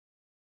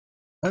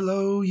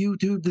Hello,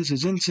 YouTube. This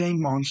is Insane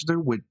Monster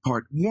with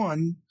part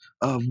 1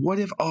 of What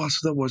If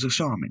Asta Was a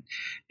Shaman.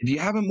 If you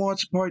haven't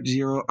watched part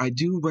 0, I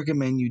do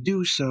recommend you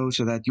do so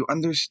that you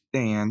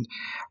understand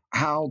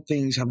how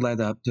things have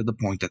led up to the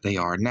point that they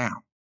are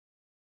now.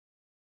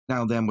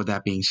 Now then, with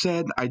that being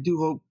said, I do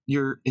hope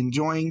you're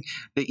enjoying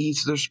the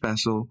Easter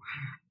special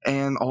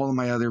and all of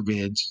my other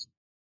vids.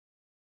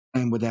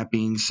 And with that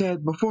being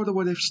said, before the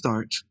What If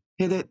starts,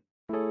 hit it.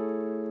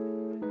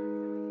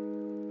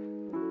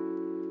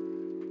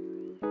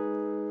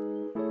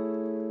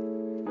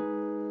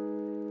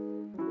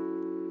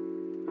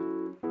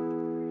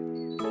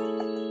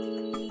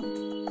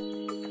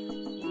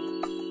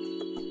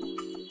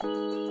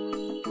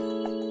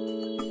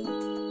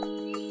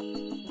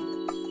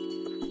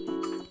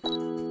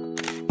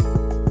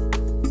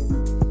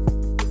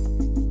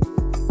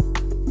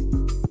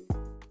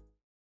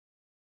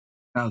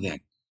 Now then,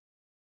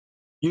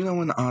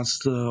 when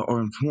Asta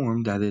are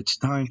informed that it's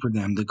time for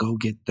them to go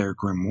get their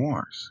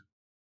grimoires.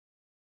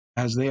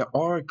 As they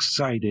are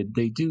excited,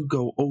 they do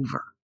go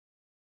over,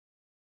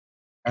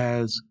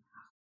 as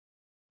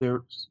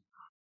there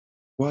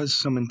was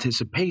some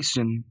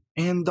anticipation,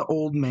 and the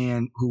old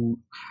man who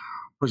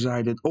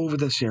presided over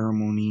the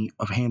ceremony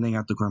of handing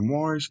out the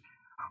grimoires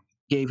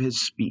gave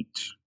his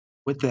speech.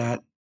 With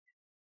that,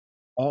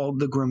 all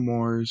the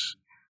grimoires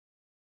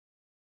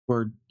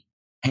were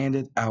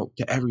handed out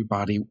to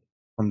everybody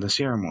from the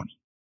ceremony,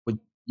 with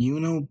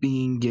Yuno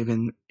being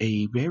given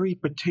a very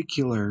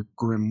particular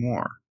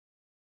grimoire,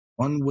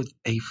 one with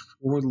a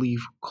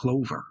four-leaf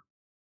clover,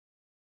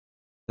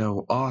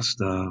 though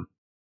Asta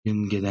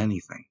didn't get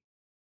anything.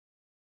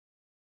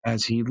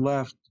 As he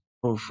left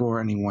before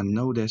anyone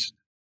noticed,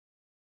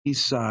 he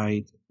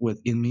sighed,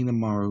 with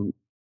Minamaru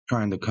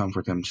trying to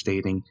comfort him,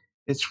 stating,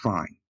 "It's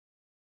fine.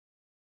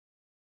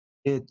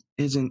 It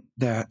isn't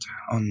that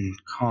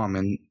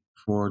uncommon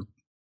for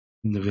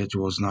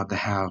individuals not to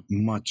have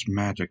much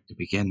magic to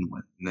begin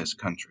with in this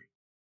country.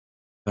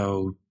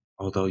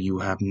 Although you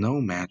have no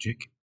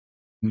magic,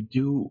 you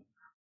do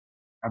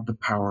have the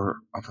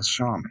power of a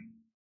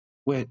shaman,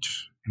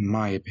 which, in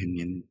my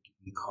opinion,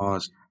 can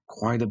cause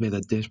quite a bit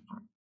of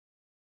difference."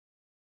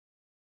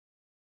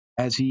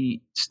 As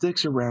he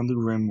sticks around the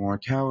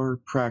Grimoire Tower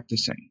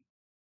practicing,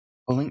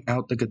 pulling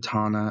out the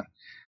katana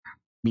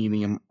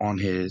medium on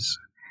his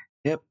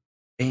hip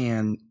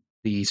and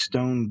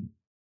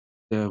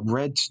the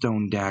red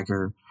stone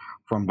dagger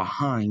from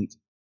behind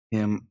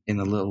him in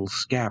a little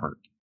scabbard,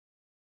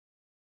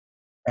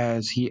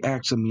 as he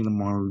asks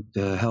Minamaru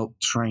to help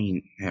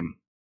train him.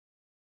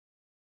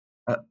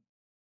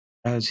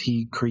 As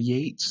he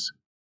creates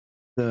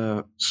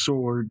the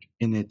sword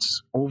in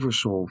its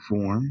oversoul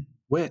form,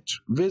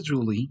 which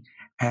visually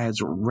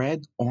has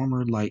red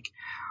armor-like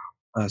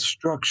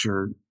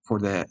structure for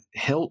the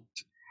hilt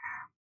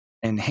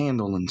and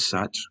handle and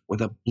such,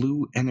 with a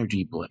blue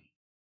energy blade.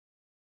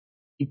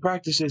 He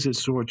practices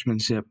his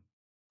swordsmanship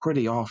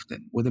pretty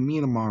often, with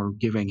Minamaru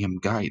giving him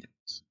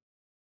guidance.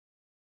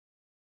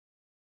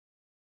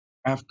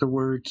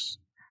 Afterwards,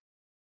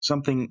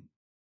 something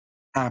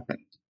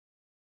happened.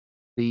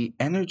 The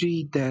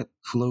energy that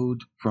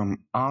flowed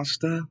from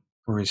Asta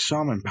for his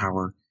shaman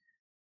power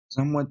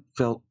somewhat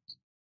felt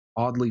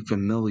oddly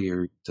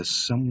familiar to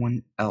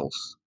someone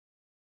else.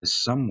 The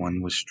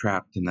someone was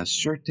trapped in a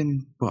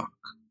certain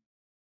book.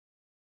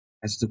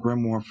 As the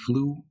grimoire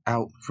flew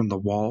out from the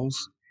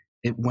walls,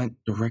 it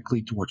went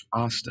directly towards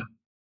Asta.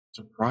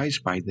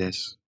 Surprised by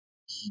this,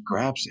 he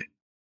grabs it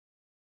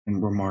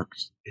and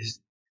remarks, "Is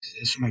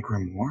this my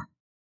grimoire?"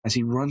 As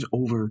he runs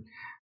over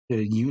to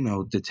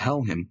Yuno to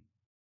tell him.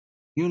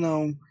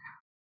 Yuno,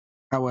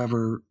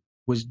 however,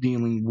 was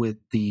dealing with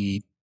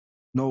the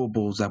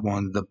nobles that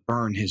wanted to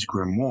burn his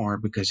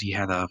grimoire because he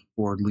had a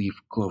four-leaf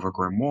clover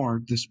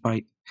grimoire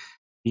despite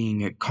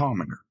being a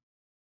commoner.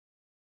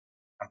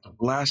 After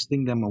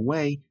blasting them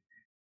away,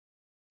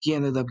 he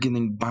ended up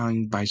getting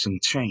bound by some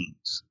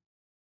chains.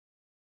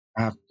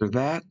 After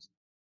that,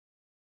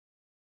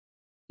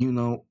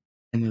 Yuno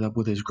ended up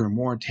with his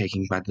grimoire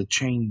taken by the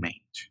chain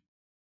mage,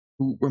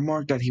 who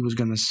remarked that he was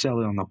going to sell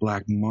it on the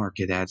black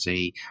market as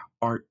a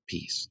art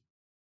piece.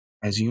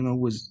 As Yuno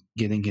was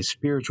getting his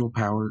spiritual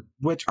power,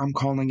 which I'm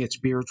calling it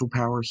spiritual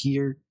power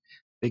here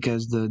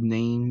because the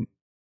name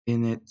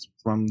in it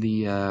from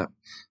the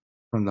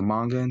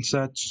manga and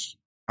such,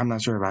 I'm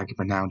not sure if I can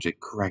pronounce it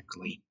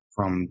correctly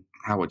from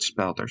how it's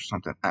spelled or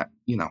something,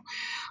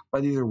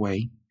 But either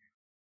way,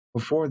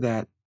 before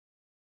that,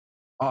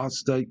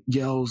 Asta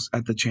yells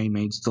at the chain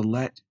mates to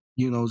let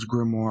Yuno's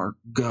grimoire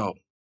go.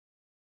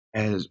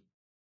 As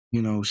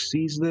Yuno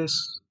sees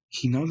this,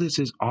 he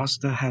notices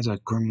Asta has a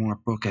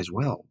grimoire book as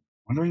well,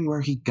 wondering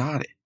where he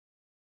got it.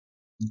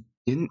 He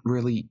didn't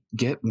really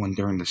get one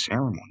during the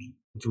ceremony,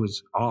 which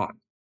was odd.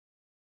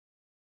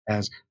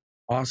 As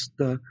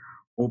Asta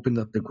opened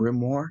up the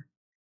grimoire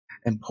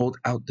and pulled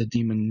out the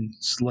Demon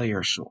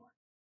Slayer sword.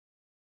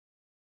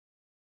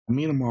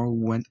 Minamaru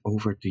went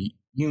over to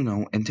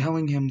Yuno and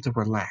telling him to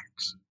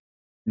relax,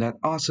 that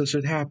Asta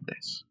should have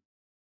this.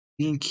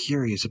 being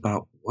curious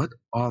about what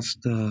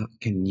Asta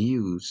can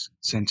use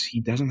since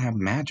he doesn't have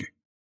magic.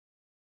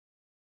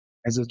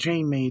 As the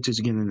chain mage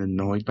is getting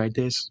annoyed by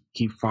this,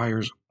 he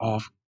fires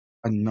off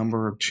a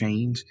number of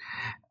chains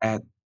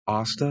at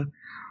Asta,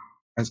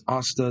 as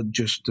Asta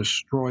just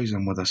destroys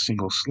him with a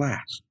single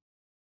slash.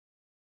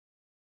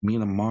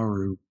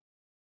 Minamaru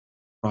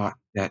thought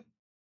that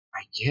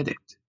I get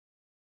it.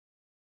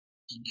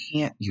 He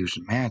can't use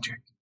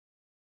magic.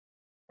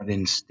 But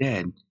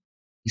instead,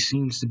 he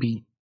seems to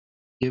be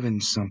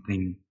given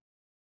something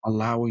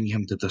allowing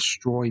him to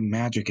destroy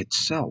magic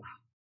itself,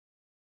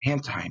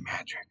 anti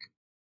magic.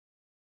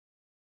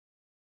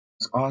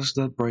 As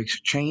Asta breaks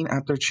chain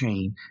after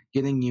chain,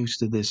 getting used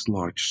to this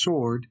large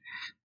sword,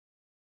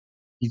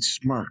 he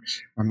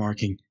smirks,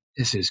 remarking,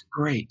 "This is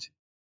great."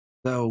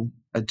 Though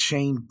a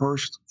chain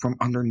burst from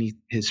underneath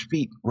his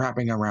feet,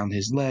 wrapping around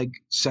his leg,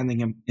 sending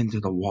him into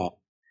the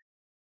wall.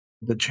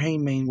 The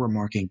chain man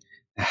remarking,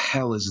 "The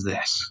hell is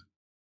this?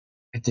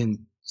 I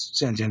didn't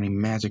sense any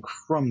magic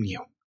from you.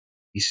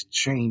 These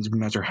chains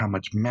measure how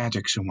much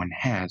magic someone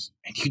has,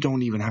 and you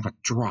don't even have a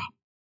drop.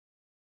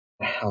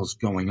 What the hell's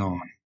going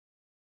on?"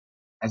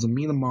 As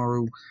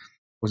Minamaru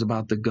was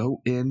about to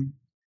go in,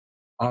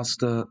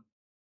 Asta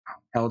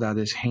held out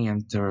his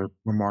hand to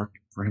remark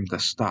for him to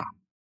stop.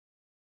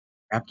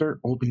 After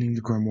opening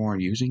the grimoire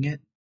and using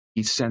it,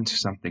 he sensed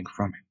something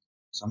from it,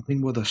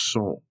 something with a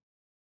soul.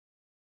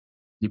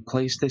 He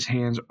placed his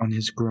hands on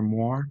his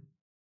grimoire.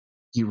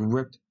 He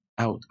ripped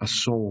out a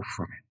soul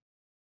from it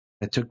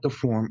that took the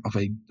form of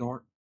a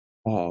dark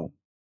ball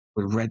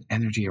with red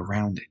energy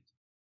around it.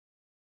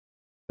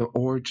 The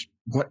orge,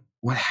 what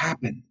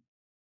happened?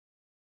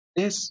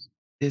 This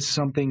is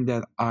something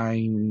that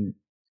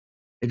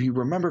if you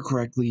remember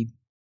correctly,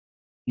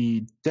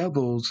 the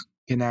devils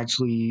can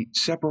actually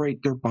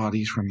separate their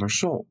bodies from their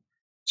soul,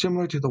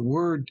 similar to the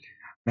word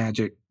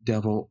magic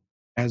devil,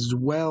 as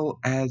well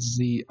as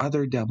the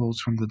other devils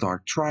from the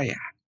Dark Triad.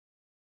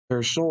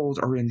 Their souls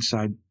are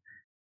inside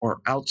or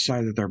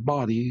outside of their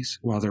bodies,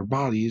 while their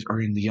bodies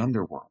are in the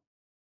underworld.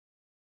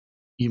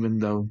 Even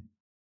though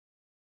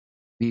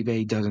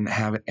Vive doesn't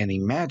have any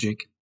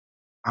magic,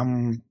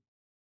 I'm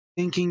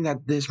thinking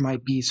that this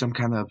might be some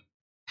kind of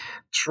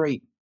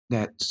trait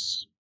that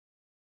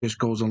just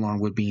goes along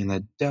with being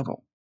a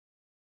devil.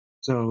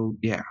 So,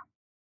 yeah.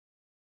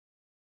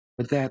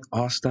 With that,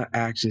 Asta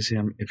asks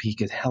him if he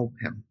could help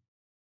him.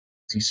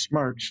 As he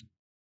smirks,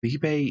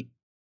 Vive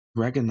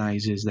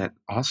recognizes that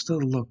Asta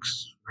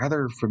looks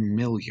rather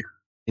familiar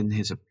in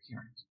his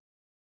appearance.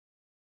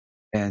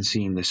 And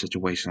seeing the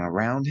situation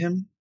around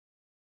him,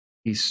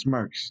 he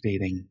smirks,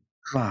 stating,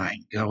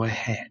 "Fine, go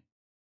ahead."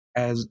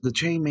 As the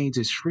chain mage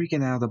is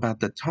freaking out about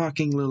the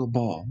talking little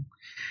ball,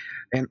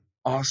 and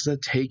Asta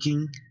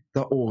taking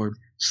the orb,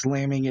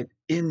 slamming it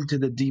into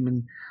the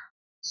demon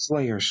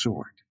slayer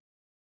sword.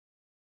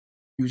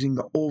 Using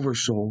the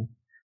oversoul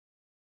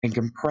and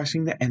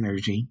compressing the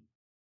energy,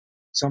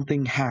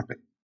 something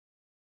happened.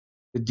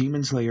 The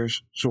demon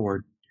slayer's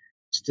sword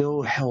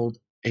still held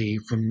a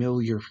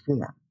familiar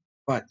form,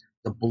 but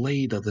the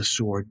blade of the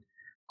sword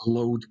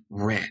glowed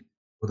red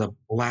with a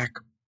black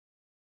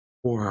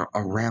aura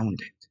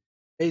around it.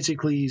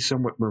 Basically,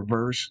 somewhat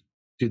reverse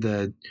to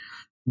the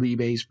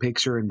Libe's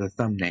picture in the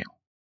thumbnail.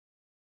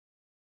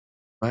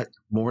 But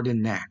more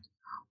than that,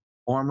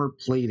 armor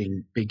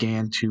plating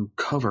began to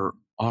cover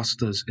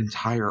Asta's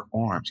entire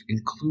arms,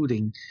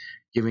 including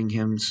giving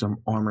him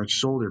some armored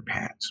shoulder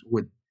pads,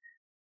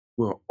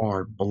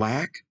 are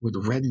black with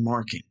red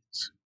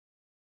markings.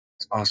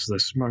 Asta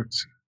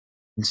smirks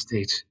and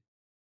states,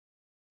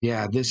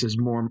 "Yeah, this is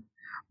more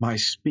my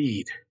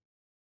speed."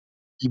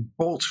 He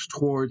bolts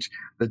towards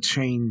the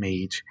chain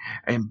mage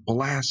and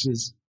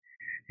blasts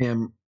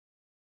him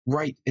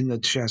right in the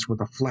chest with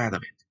the flat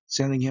of it,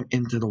 sending him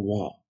into the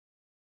wall.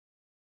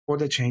 Before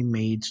the chain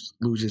mage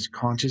loses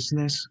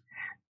consciousness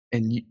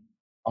and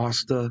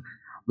Asta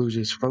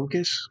loses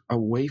focus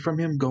away from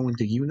him going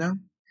to Yuna,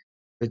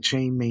 the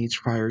chain mage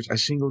fires a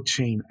single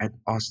chain at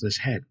Asta's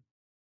head.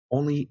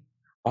 Only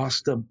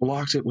Asta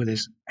blocks it with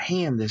his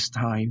hand this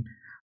time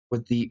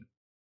with the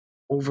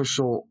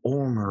oversoul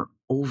armor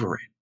over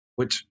it,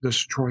 which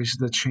destroys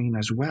the chain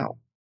as well.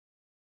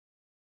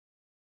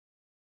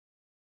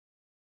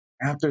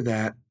 After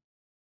that,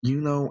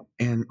 Yuno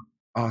and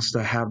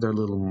Asta have their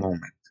little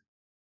moment,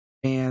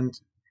 and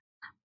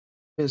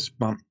fist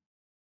bump,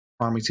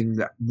 promising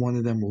that one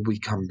of them will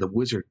become the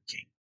Wizard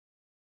King.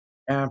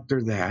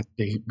 After that,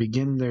 they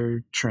begin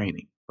their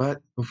training,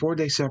 but before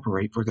they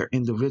separate for their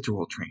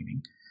individual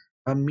training,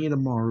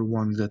 Minamaru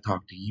wanted to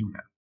talk to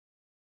Yuna.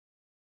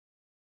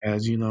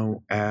 As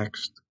Yuno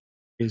asked,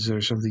 "Is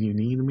there something you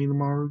need,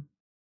 Minamaru?"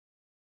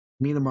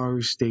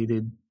 Minamaru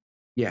stated,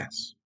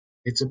 "Yes,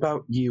 it's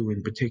about you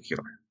in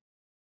particular.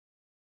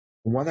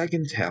 From what I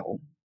can tell,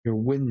 your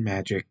wind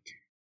magic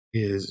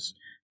is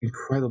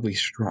incredibly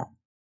strong.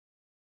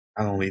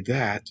 Not only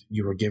that,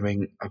 you were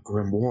giving a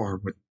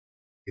grimoire with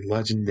a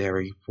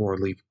legendary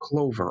four-leaf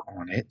clover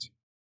on it.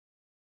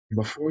 And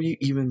before you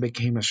even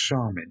became a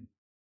shaman,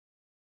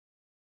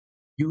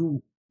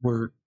 you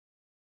were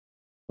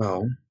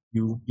Well,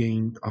 you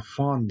gained a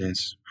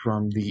fondness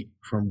from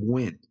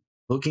wind.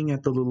 Looking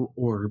at the little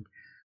orb,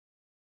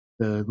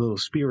 the little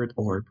spirit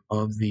orb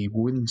of the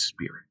wind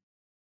spirit,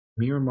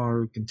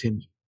 Miramaru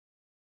continued.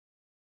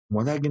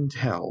 What I can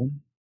tell,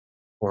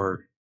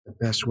 or the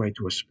best way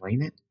to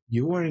explain it,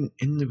 you are an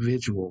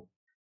individual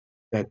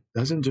that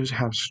doesn't just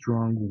have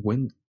strong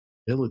wind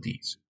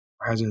abilities,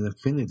 or has an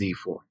affinity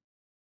for it.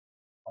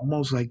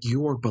 Almost like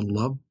you are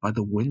beloved by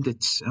the wind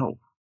itself.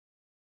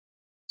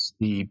 It's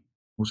the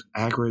most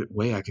accurate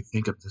way I could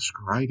think of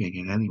describing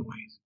it,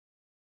 anyways.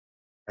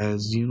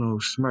 As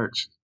Yuno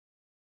smirks,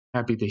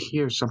 happy to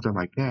hear something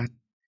like that,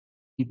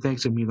 he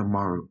thanks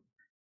Amidamaru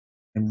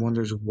and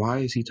wonders why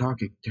is he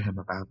talking to him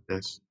about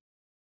this.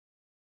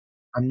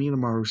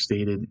 Amidamaru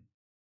stated,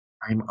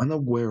 I am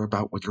unaware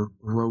about what your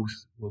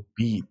growth will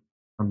be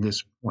from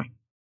this point.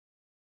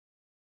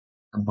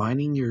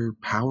 Combining your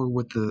power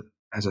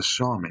as a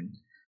shaman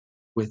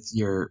with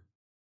your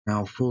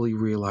now fully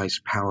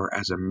realized power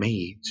as a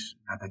mage,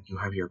 now that you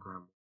have your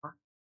grimoire,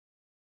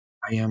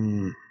 I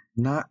am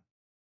not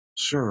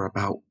sure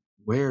about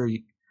where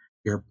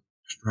your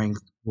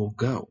strength will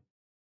go,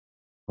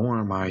 nor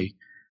am I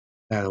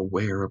that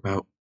aware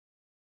about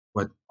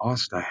what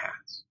Asta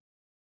has.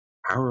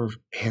 Power of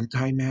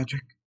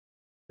anti-magic?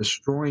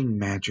 Destroying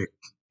magic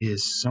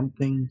is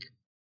something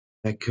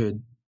that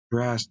could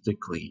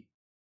drastically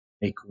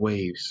make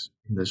waves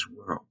in this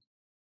world,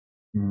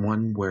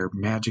 one where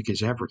magic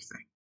is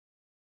everything.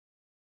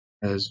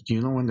 As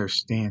Juno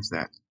understands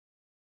that,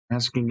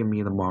 asking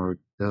Amidamaru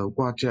to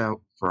watch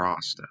out for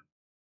Asta.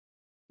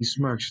 He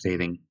smirks,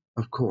 stating,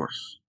 Of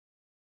course.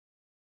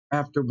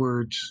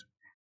 Afterwards,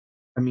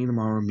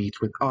 Amidamaru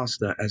meets with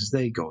Asta as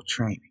they go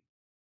training.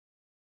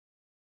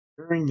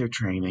 During their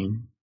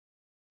training,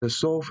 the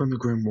soul from the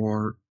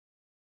grimoire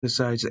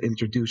decides to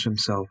introduce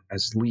himself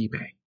as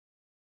Libe,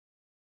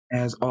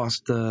 as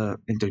Asta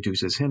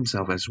introduces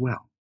himself as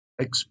well,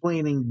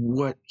 explaining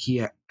what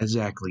he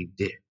exactly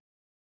did.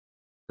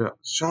 The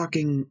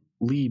shocking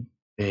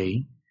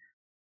Libe,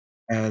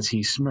 as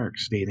he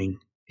smirks, stating,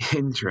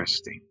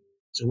 Interesting.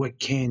 So what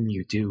can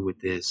you do with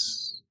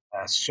this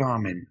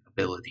shaman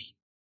ability,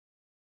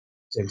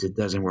 since it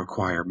doesn't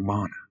require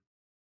mana?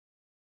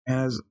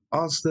 As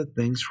Asta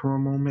thinks for a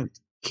moment,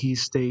 he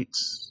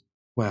states,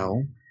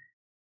 well,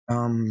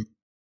 um,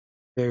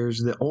 there's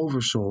the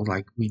oversoul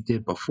like we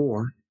did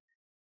before.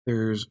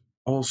 There's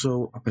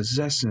also a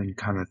possession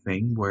kind of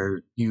thing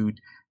where you'd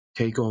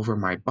take over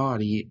my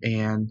body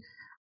and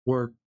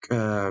work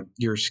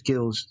your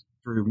skills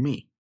through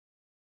me.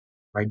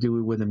 If I do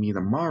it with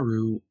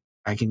Amidamaru,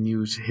 I can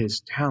use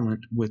his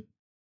talent with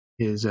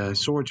his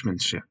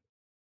swordsmanship.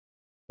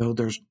 Though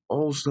there's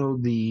also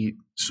the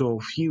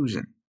soul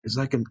fusion. It's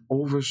like an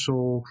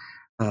oversoul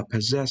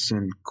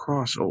possession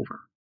crossover,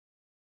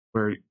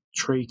 where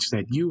traits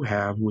that you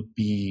have would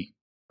be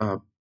uh,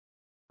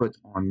 put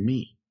on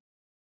me.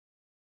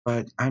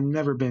 But I've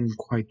never been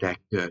quite that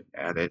good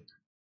at it.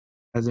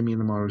 As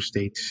Amidamaru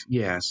states,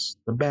 yes,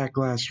 the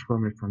backlash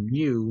from it from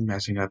you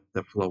messing up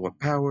the flow of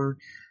power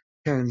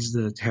tends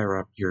to tear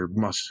up your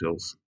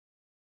muscles.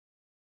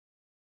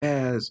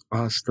 As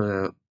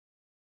Asta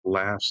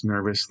laughs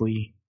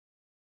nervously,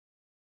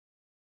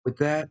 with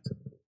that,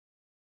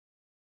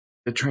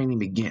 the training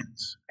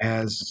begins.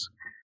 As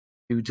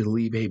due to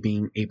Libe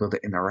being able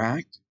to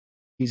interact,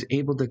 he's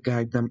able to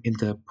guide them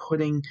into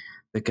putting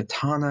the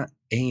katana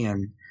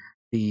and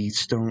the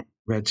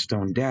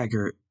redstone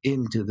dagger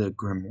into the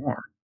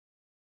grimoire.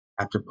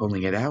 After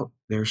pulling it out,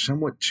 they're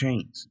somewhat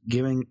changed,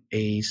 giving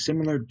a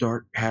similar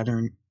dark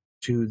pattern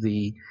to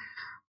the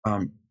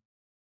um,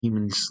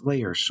 Demon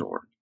Slayer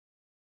sword.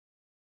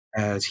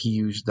 As he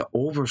used the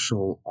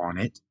Oversoul on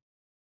it,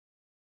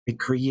 it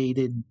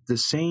created the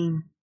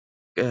same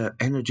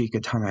energy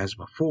katana as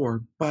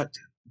before, but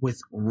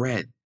with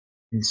red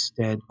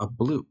instead of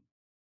blue.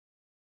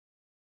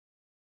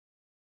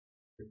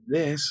 With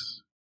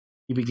this,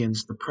 he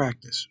begins to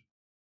practice.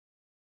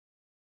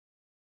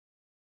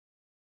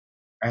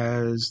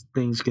 As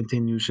things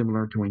continue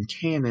similar to in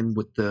canon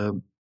with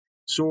the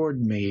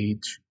sword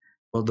mage,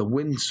 well, the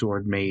wind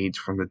sword mage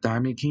from the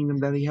Diamond Kingdom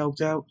that he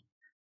helped out,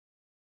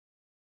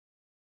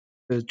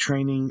 the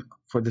training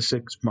for the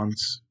 6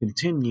 months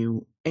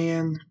continue,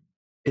 and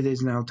it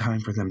is now time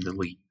for them to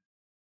leave.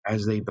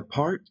 As they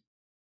depart,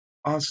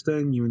 Asta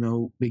and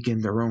Yuno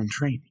begin their own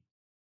training.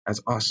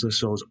 As Asta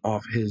shows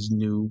off his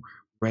new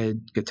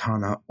red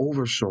katana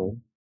oversoul,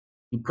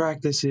 he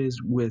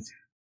practices with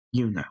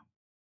Yuno.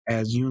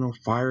 As Yuno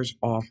fires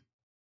off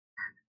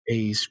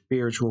a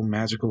spiritual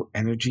magical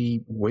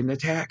energy wind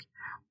attack,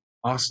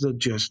 Asta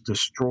just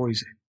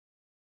destroys it.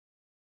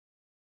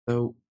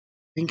 Though,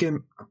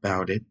 thinking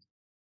about it,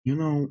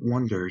 Yuno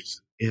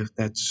wonders if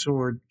that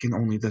sword can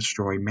only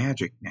destroy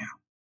magic now.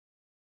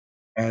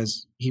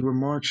 As he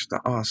remarks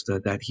to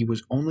Asta that he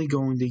was only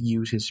going to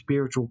use his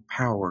spiritual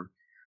power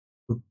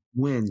with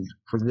wind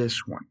for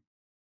this one.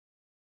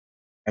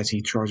 As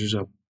he charges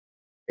up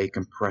a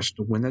compressed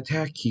wind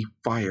attack, he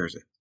fires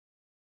it,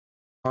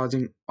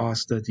 causing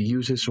Asta to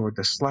use his sword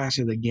to slash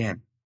it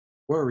again.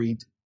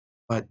 Worried,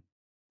 but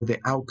The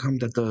outcome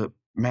that the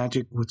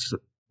magic was,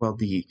 well,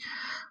 the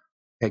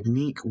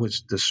technique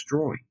was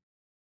destroyed,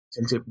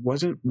 since it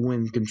wasn't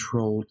wind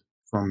controlled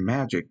from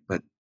magic,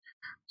 but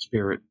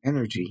spirit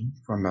energy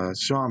from a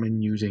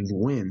shaman using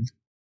wind.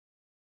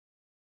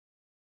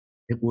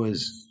 It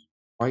was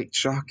quite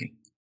shocking.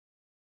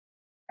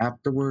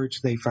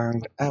 Afterwards, they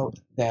found out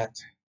that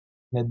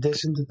in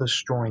addition to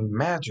destroying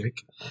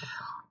magic,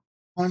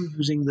 upon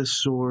using the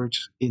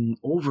swords in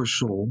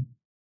Oversoul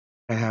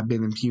that have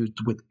been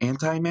infused with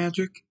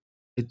anti-magic,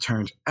 it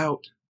turns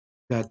out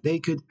that they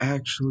could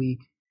actually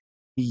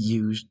be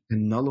used to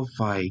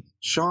nullify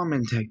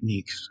shaman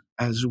techniques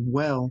as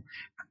well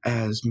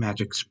as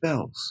magic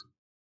spells.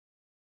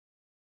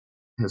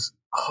 As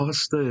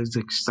Hosta is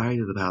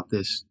excited about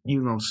this,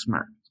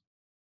 smirk.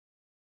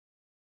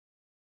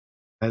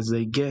 As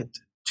they get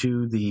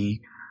to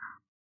the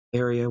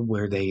area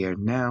where they are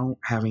now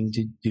having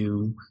to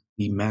do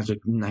the Magic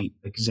Knight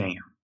exam.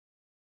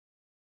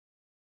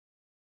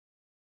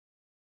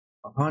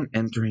 Upon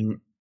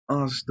entering,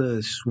 Asta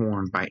is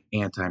swarmed by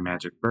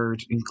anti-magic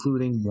birds,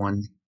 including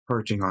one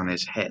perching on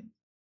his head.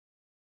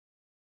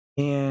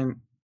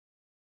 And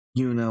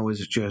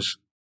is just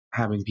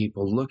having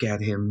people look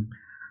at him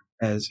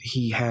as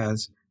he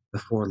has the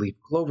four-leaf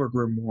clover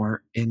grimoire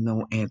and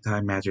no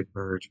anti-magic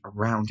birds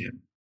around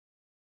him.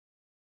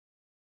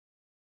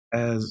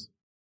 As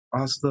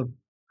Asta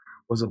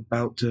was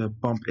about to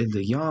bump into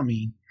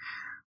Yami,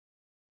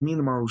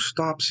 Minamaru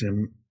stops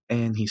him,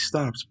 and he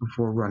stops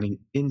before running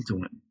into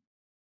him.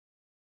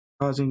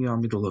 Causing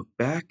Yami to look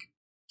back,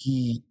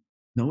 he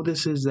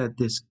notices that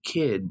this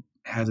kid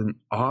has an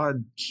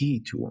odd key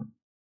to him.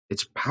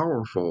 It's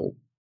powerful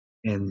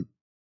and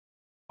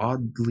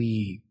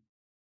oddly,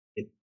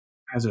 it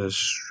has a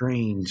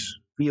strange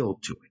feel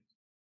to it.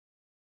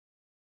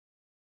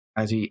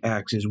 As he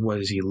asks, what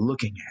is he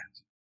looking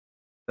at?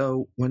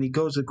 So when he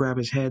goes to grab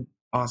his head,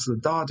 Asta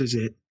dodges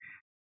it,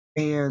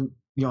 and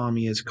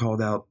Yami is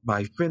called out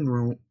by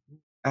Finro,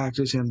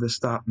 asks him to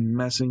stop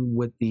messing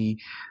with the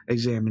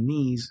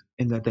examinees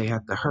and that they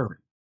have to hurry.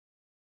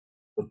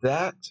 With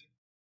that,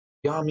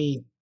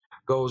 Yami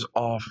goes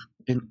off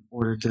in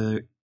order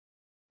to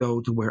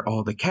go to where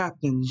all the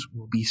captains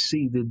will be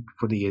seated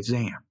for the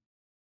exam.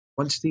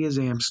 Once the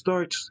exam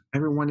starts,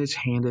 everyone is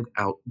handed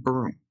out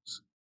brooms.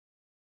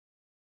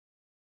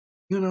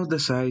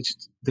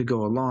 Decides to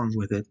go along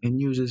with it and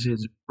uses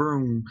his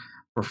broom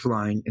for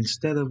flying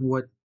instead of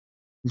the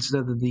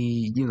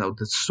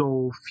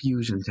soul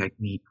fusion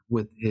technique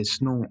with his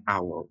snow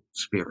owl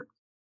spirit.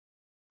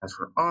 As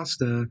for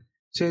Asta,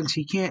 since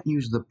he can't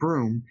use the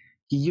broom,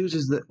 he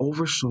uses the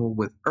oversoul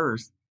with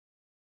earth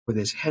with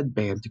his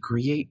headband to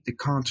create the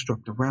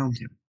construct around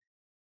him.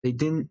 They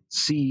didn't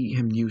see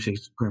him use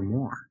his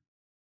grimoire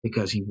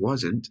because he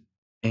wasn't,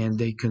 and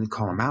they couldn't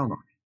call him out on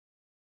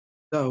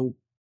it. So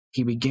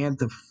he began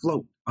to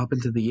float up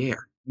into the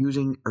air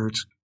using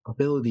Earth's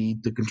ability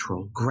to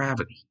control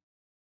gravity.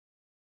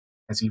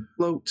 As he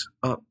floats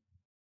up,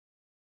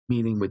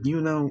 meeting with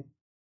Yuno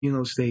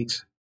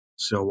states,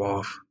 "So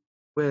off,"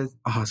 with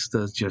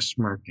Asta just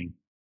smirking.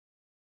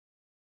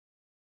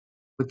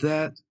 With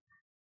that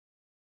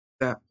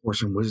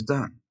portion was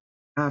done.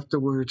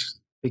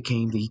 Afterwards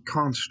became the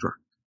construct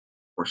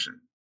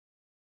portion.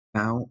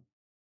 Now,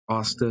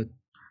 Asta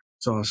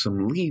saw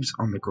some leaves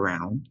on the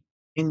ground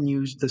and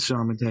used the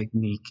shaman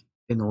technique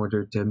in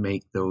order to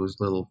make those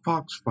little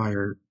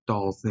foxfire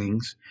doll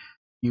things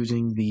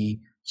using the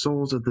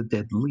souls of the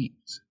dead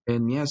leaves.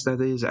 And yes,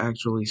 that is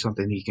actually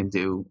something he can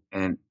do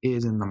and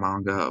is in the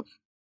manga of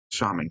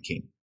Shaman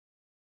King.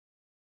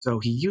 So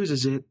he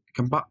uses it,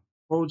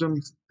 holds them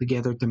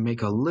together to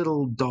make a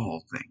little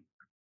doll thing.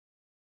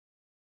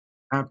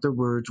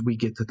 Afterwards, we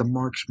get to the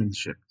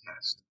marksmanship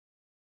test,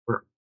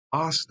 where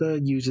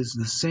Asta uses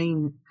the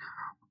same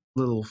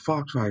little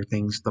foxfire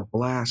things to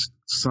blast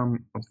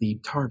some of the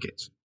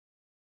targets.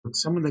 But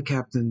some of the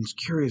captains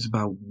curious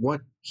about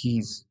what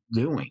he's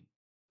doing,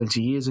 since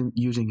he isn't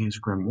using his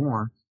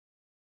grimoire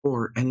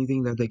or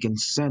anything that they can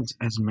sense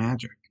as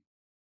magic.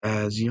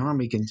 As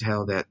Yami can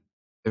tell that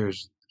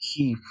there's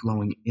ki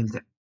flowing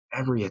into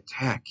every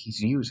attack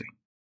he's using.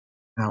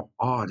 How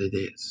odd it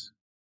is.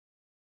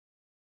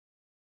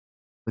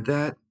 With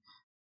that,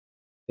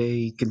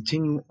 they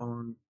continue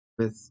on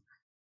with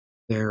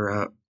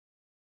their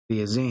the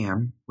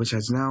exam, which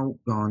has now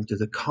gone to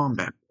the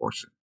combat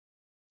portion.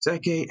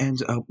 Seke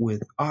ends up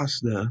with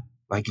Asta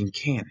like in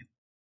canon.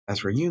 As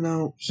for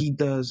he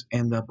does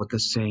end up with the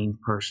same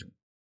person,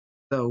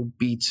 though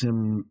beats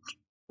him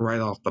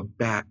right off the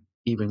bat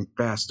even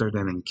faster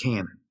than in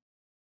canon.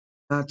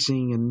 Not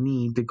seeing a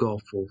need to go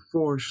full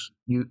force,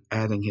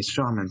 adding his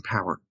shaman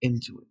power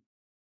into it.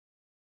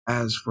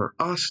 As for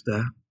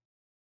Asta,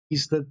 he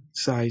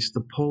decides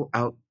to pull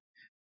out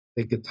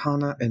the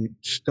katana and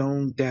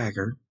stone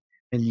dagger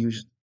and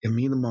use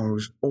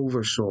Eminamoru's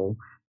oversoul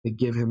to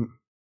give him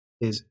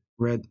his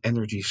red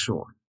energy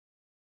sword.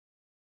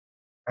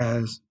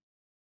 As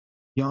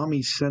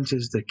Yami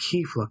senses the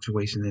ki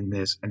fluctuation in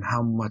this and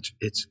how much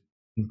it's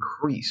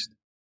increased,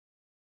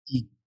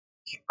 he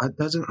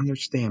doesn't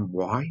understand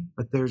why,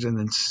 but there's an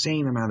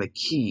insane amount of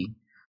ki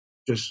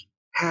just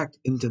packed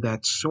into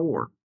that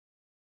sword.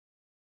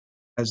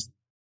 As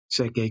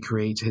Seke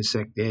creates his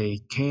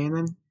Seke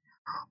cannon,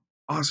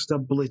 Asta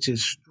blitzes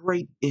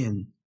straight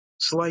in,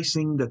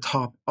 slicing the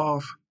top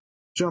off,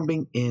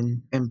 jumping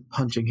in and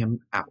punching him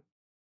out.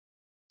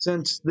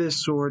 Since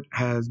this sword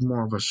has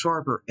more of a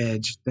sharper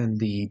edge than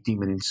the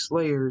Demon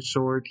Slayer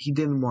sword, he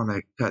didn't want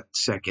to cut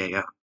Seke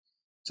up.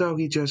 So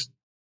he just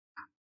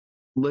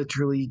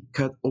literally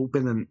cut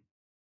open and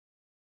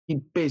he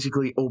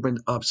basically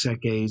opened up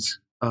Seke's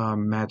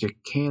magic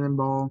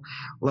cannonball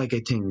like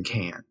a tin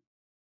can.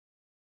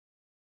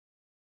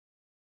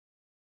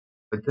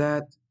 With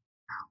that,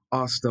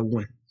 Asta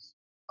wins.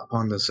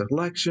 Upon the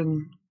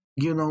selection,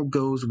 Yuno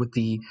goes with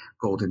the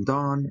Golden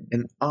Dawn,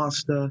 and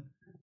Asta,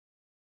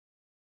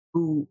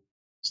 who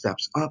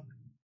steps up,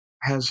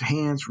 has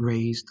hands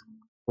raised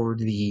for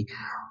the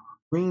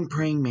green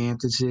praying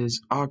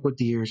mantises, aqua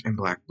deers, and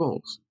black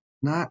bulls.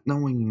 Not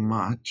knowing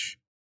much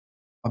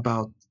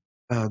about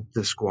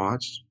the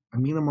squads,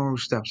 Aminamoru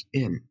steps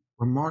in,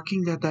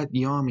 remarking that that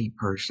Yami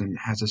person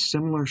has a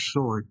similar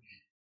sword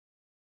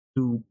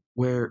to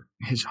where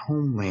his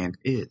homeland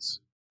is.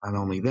 Not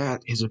only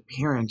that, his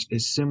appearance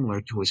is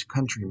similar to his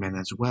countrymen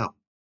as well.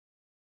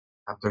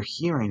 After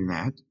hearing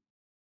that,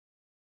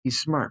 he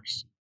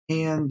smirks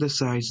and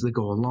decides to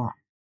go along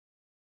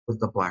with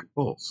the Black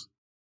Bulls.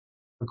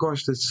 Of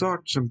course, this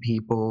shocked some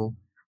people,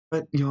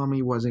 but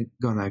Yami wasn't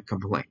gonna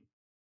complain.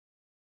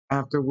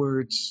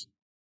 Afterwards,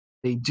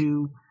 they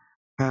do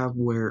have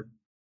where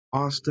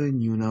Asta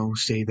and Yuno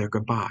say their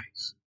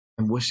goodbyes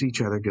and wish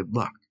each other good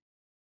luck.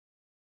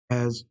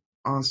 As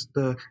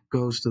Asta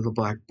goes to the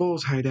Black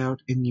Bull's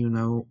hideout and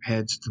Yuno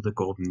heads to the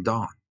Golden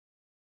Dawn.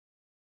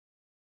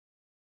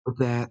 With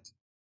that,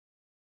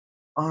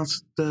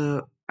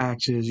 Asta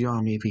asks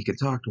Yami if he could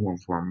talk to him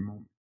for a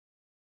moment.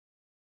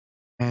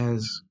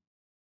 As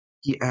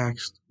he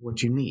asked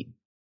what you need.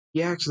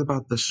 He asks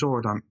about the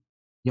sword on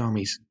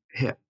Yami's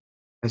hip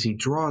as he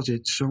draws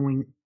it,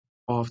 showing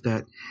off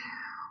that,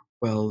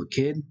 well,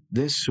 kid,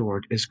 this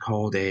sword is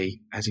called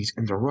as he's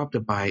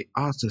interrupted by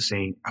Asta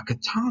saying, a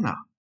katana.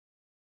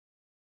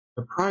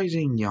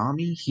 Surprising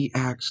Yami, he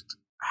asked,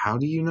 how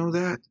do you know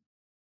that?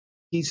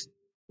 He's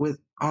with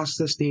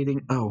Asta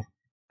stating, oh,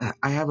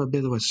 I have a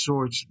bit of a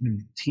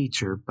swordsman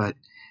teacher,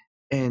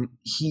 and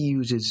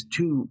he's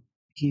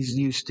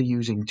used to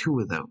using two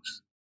of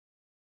those.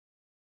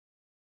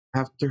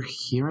 After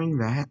hearing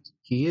that,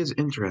 he is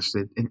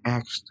interested and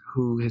asks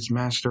who his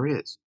master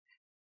is.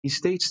 He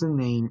states the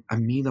name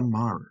Amida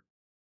Maru,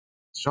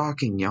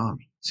 shocking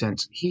Yami,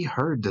 since he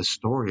heard the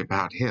story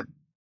about him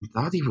and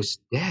thought he was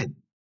dead.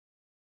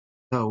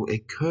 Though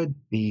it could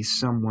be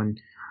someone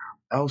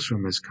else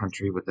from his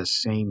country with the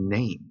same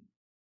name.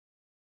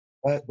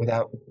 But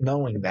without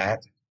knowing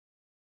that,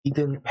 he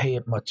didn't pay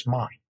it much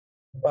mind.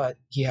 But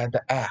he had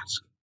to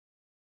ask,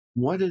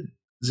 what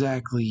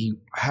exactly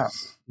how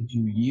did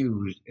you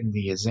use in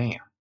the exam?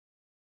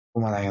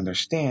 From what I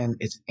understand,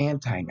 it's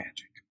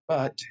anti-magic.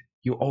 But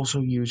you also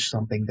used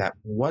something that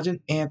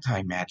wasn't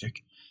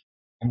anti-magic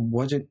and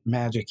wasn't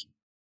magic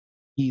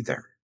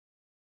either.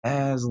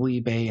 As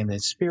Libe in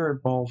his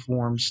spirit ball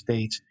form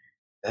states,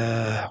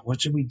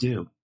 what should we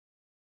do?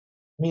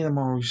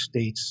 Minamoru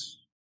states,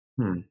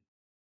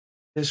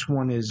 this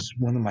one is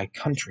one of my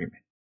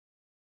countrymen,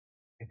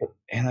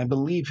 and I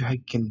believe I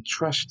can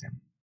trust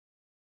him.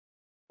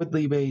 With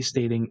Libe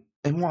stating,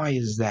 and why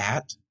is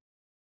that?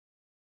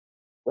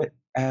 But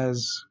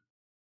as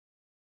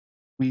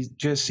we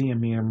just see a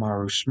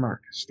Minamoru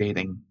smirk,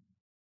 stating,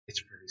 it's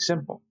very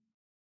simple.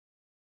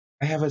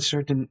 I have a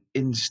certain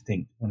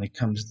instinct when it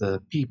comes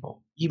to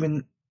people,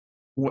 even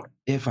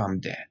if I'm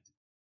dead.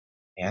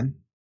 And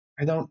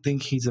I don't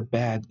think he's a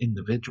bad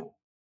individual.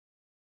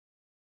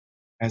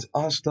 As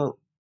Asta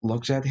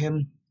looks at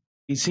him,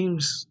 he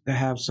seems to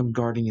have some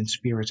guardian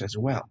spirits as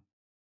well,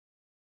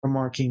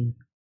 remarking,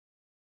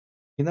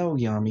 you know,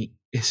 Yami,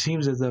 it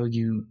seems as though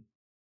you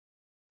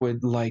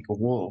would like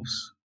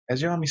wolves.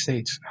 As Yami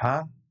states,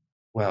 huh?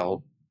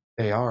 Well,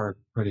 they are a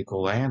pretty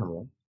cool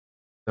animal,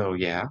 so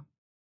yeah.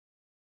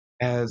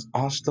 As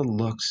Asta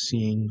looks,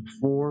 seeing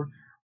 4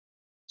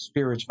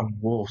 spirits of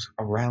wolves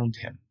around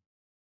him.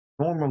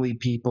 Normally,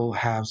 people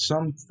have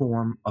some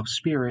form of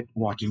spirit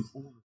watching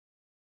over them.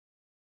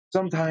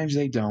 Sometimes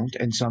they don't,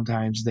 and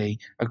sometimes they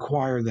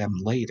acquire them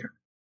later.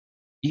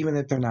 Even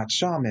if they're not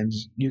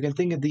shamans, you can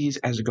think of these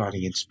as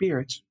guardian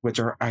spirits, which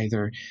are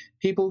either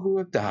people who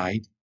have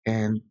died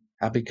and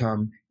have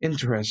become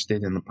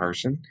interested in the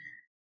person,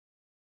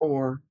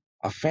 or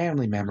a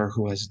family member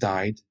who has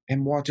died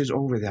and watches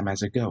over them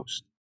as a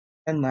ghost.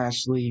 And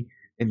lastly,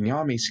 in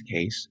Yami's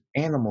case,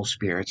 animal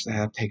spirits that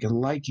have taken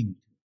liking.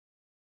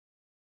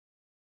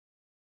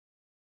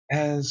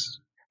 As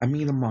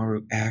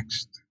Aminamoru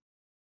asked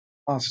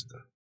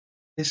Asta,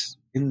 this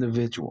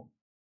individual,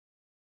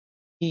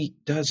 he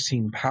does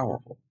seem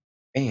powerful,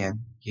 and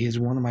he is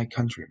one of my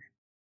countrymen.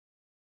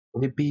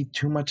 Would it be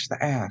too much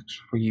to ask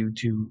for you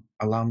to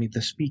allow me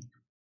to speak?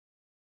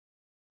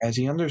 As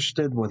he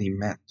understood what he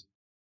meant,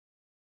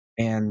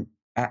 and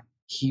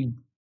he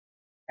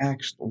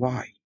asked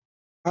why,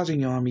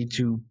 causing Yami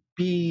to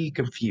be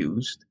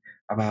confused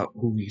about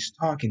who he's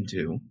talking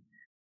to.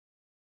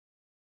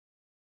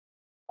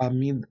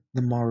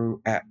 Minamoru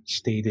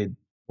stated,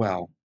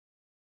 well,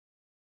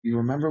 you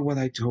remember what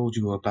I told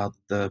you about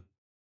the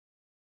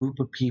group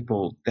of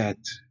people that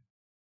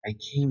I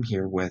came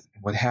here with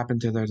and what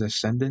happened to their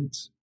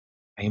descendants?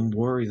 I am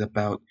worried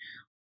about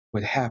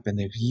what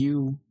happened if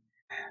you,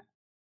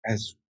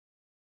 as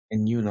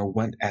and Yuna,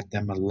 went at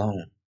them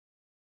alone.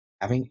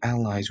 Having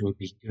allies would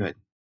be good,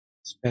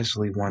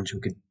 especially ones who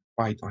could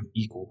fight on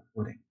equal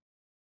footing.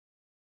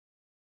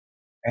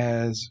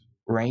 As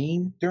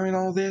Rain, during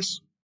all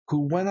this,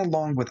 who went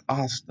along with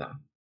Asta,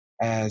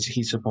 as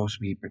he's supposed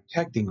to be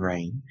protecting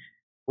Rain,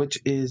 which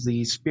is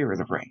the spirit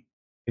of Rain,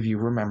 if you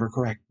remember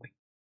correctly,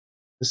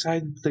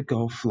 decided to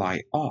go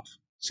fly off,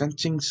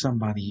 sensing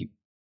somebody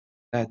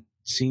that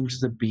seems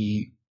to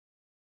be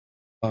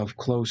of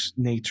close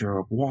nature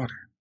of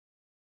water.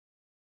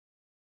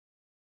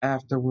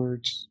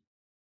 Afterwards,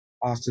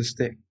 Asta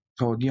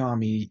told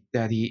Yami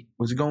that he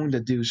was going to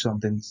do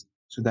something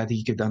so that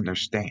he could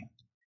understand.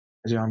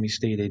 As Yami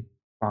stated,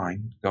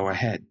 fine, go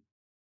ahead.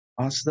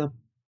 Asta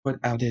put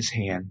out his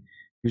hand,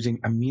 using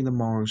a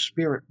Minamoru's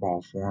spirit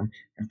ball form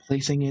and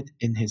placing it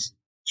in his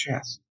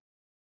chest.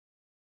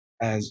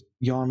 As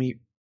Yami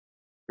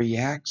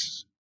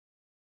reacts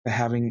to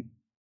having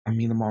a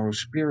Minamoru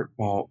spirit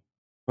ball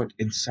put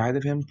inside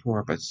of him for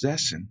a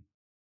possession,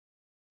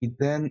 he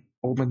then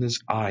opened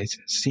his eyes,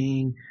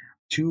 seeing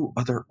two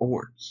other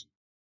orbs.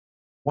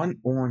 One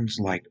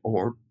orange-like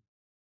orb,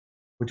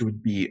 which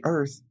would be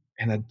Earth,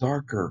 and a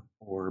darker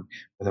orb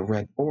with a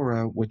red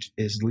aura, which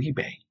is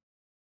Libe.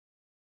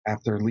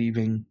 After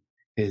leaving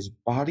his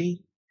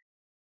body,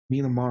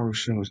 Minamoru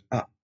shows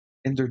up,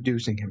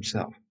 introducing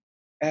himself.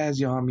 As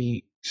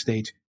Yami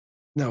states,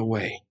 no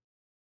way.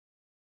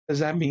 Does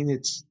that mean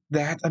it's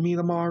that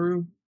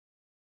Minamoru?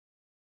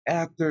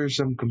 After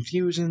some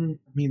confusion,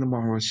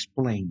 Minamoru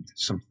explained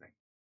something.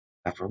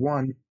 That for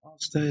one,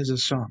 Asta is a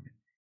shaman,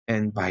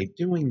 and by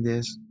doing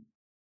this,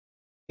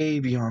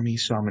 gave Yami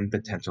shaman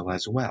potential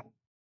as well,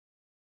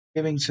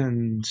 giving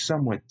some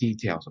somewhat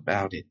details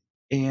about it,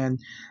 and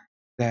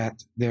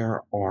that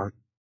there are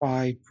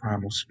 5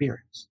 primal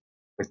spirits,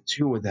 with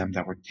 2 of them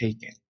that were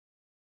taken.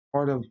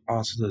 Part of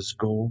Asta's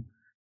goal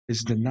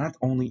is to not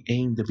only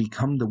aim to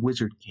become the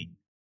Wizard King,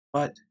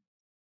 but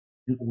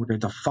in order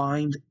to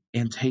find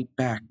and take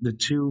back the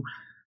 2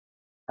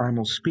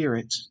 primal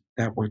spirits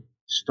that were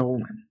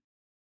stolen.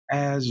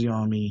 As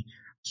Yami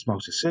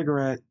smokes a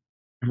cigarette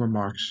and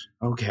remarks,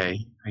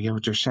 okay, I get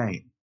what you're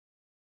saying.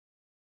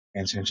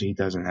 And since he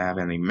doesn't have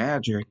any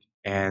magic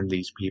and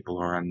these people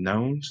are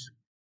unknowns,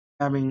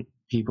 having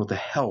people to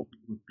help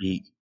would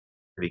be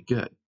pretty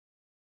good.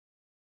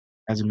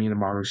 As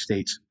Minamoru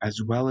states,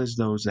 as well as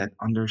those that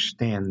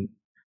understand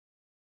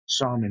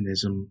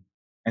shamanism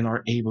and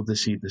are able to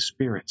see the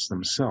spirits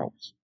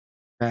themselves.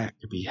 That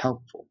could be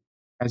helpful.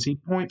 As he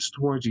points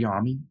towards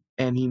Yami,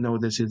 and he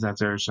notices that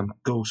there are some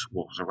ghost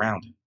wolves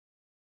around him.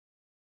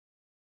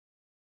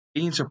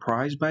 Being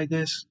surprised by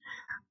this,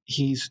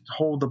 he's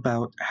told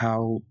about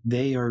how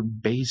they are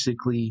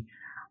basically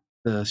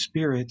the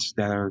spirits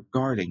that are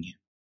guarding him.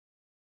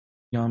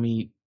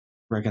 Yami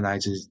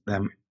recognizes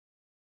them,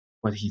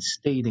 what he's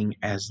stating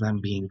as them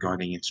being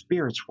guarding in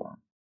spirit's form,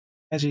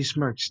 as he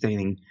smirks,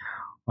 stating,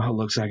 well,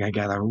 looks like I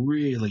got a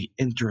really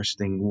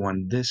interesting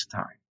one this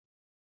time.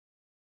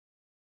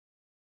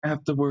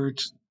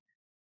 Afterwards,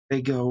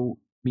 they go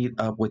meet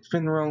up with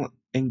Finral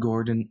and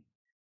Gordon,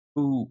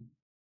 who,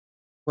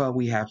 well,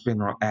 we have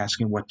Finral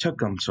asking what took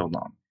them so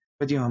long,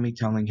 but Yami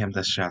telling him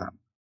to shut up.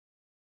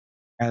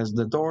 As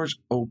the doors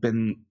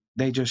open,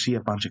 they just see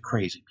a bunch of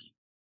crazy people.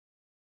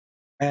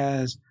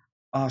 As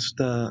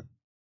Asta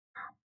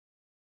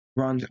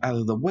runs out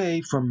of the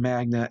way from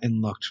Magna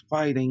and looks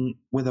fighting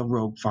with a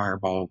rogue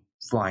fireball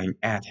flying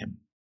at him.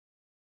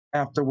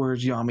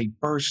 Afterwards, Yami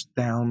bursts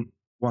down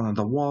one of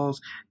the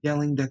walls,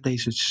 yelling that they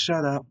should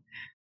shut up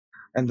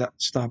and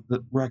stop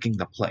wrecking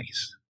the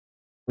place.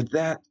 With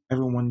that,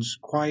 everyone's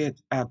quiet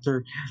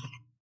after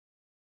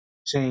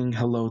saying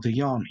hello to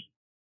Yami,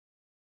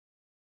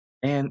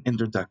 and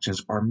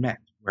introductions are met,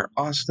 where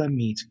Asta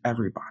meets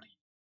everybody.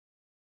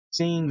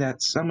 Seeing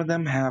that some of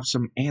them have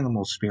some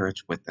animal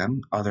spirits with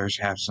them, others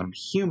have some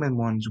human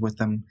ones with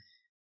them,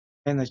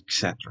 and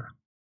etc.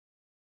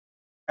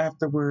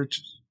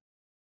 Afterwards,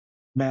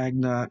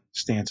 Magna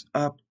stands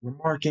up,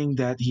 remarking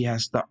that he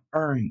has to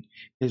earn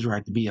his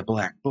right to be a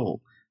Black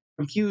Bull.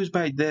 Confused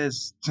by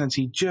this, since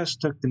he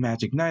just took the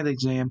Magic Knight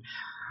exam,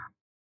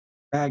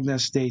 Magna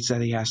states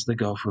that he has to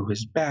go through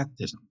his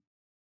baptism.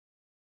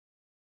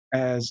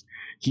 As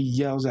he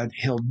yells that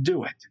he'll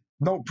do it,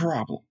 no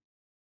problem,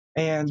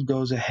 and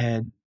goes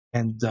ahead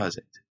and does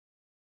it,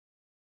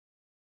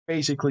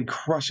 basically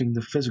crushing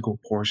the physical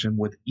portion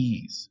with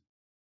ease.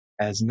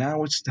 As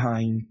now it's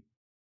time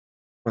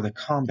for the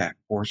combat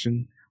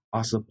portion,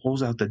 Asa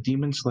pulls out the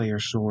Demon Slayer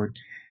sword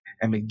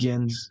and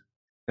begins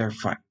their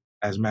fight.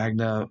 As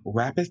Magna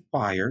rapid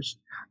fires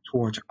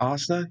towards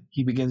Asta,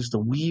 he begins to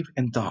weave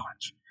and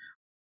dodge,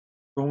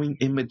 going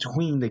in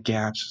between the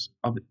gaps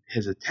of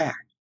his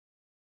attack.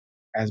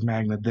 As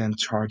Magna then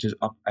charges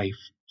up a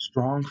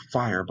strong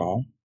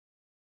fireball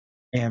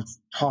and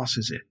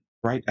tosses it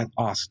right at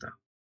Asta.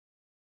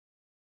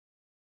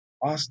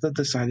 Asta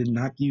decided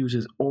not to use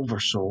his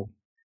Oversoul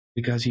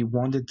because he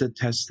wanted to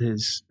test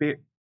his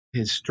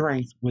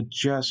strength with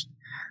just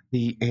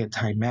the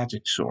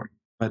anti-magic sword.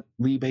 But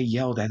Libe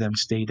yelled at him,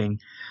 stating,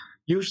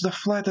 "Use the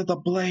flat of the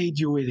blade,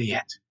 you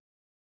idiot!"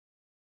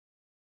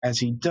 As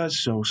he does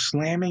so,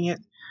 slamming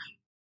it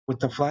with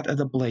the flat of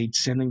the blade,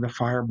 sending the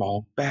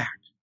fireball back.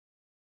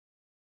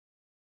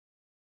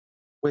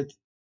 With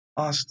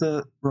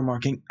Asta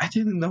remarking, "I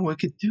didn't know it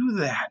could do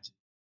that."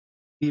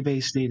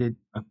 Libe stated,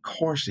 "Of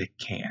course it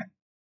can."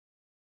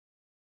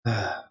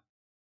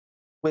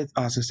 With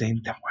Asta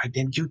saying, "Then why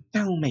didn't you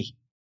tell me?"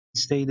 He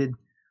stated,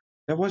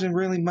 "There wasn't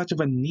really much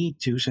of a need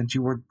to since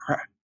you were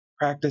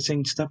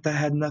practicing stuff that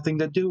had nothing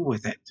to do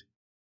with it.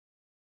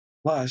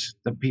 Plus,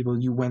 the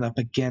people you went up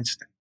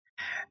against,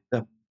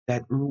 the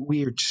that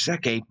weird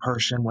Seke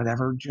person,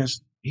 whatever,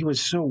 just he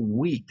was so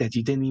weak that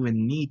you didn't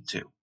even need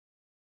to."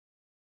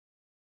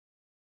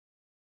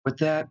 With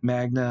that,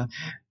 Magna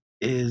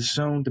is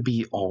shown to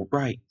be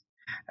alright,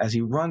 as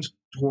he runs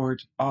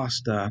towards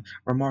Asta,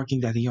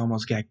 remarking that he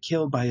almost got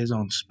killed by his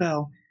own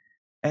spell,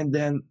 and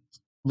then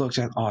looks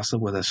at Asta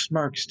with a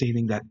smirk,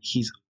 stating that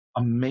he's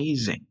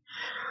amazing.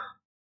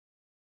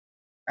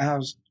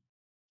 As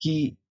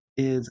he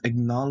is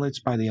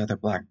acknowledged by the other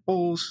Black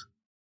Bulls,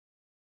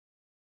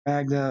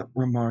 Magna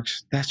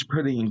remarks, "That's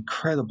pretty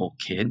incredible,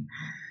 kid."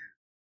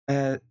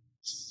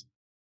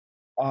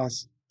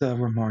 Asta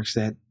remarks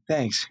that,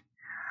 "Thanks.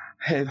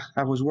 Hey,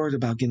 I was worried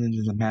about getting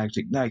into the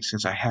Magic Knight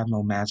since I have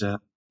no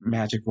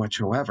magic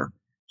whatsoever."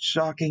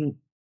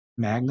 Shocking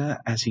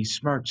Magna as he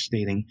smirks,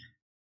 stating,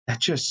 that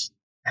just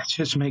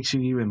makes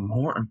you even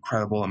more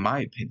incredible in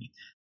my opinion.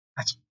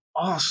 That's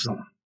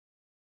awesome."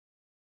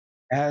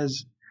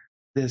 As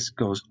this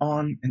goes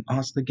on and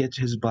Asta gets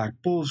his Black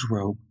Bull's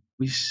robe,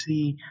 we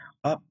see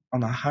up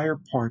on a higher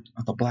part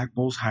of the Black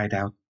Bull's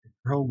hideout a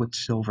girl with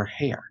silver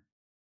hair,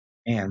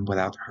 and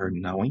without her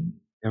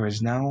knowing, there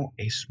is now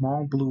a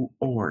small blue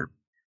orb,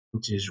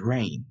 which is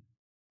rain,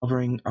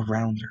 hovering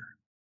around her,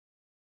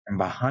 and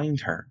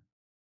behind her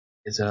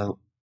is a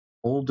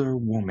older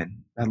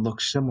woman that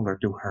looks similar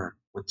to her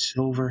with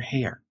silver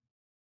hair,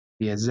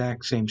 the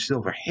exact same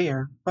silver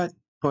hair, but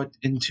put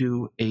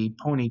into a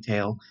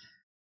ponytail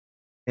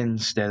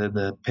instead of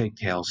the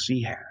pigtails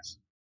she has.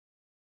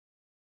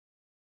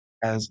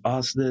 As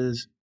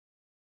Osdes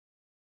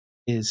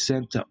is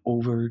sent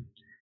over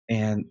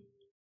and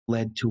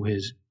led to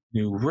his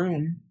new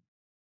room,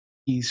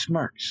 he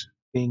smirks,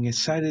 being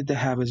excited to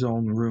have his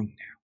own room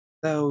now,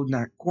 though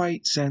not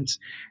quite since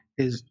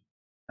his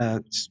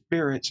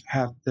spirits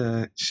have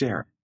to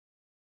share it.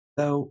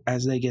 Though,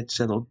 as they get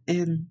settled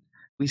in,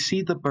 we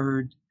see the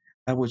bird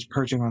that was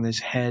perching on his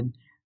head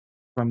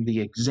from the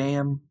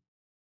exam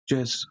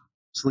just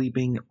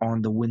sleeping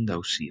on the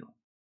windowsill.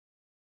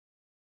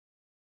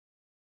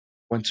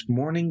 Once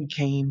morning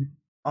came,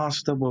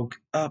 Asta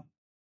woke up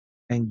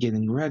and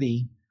getting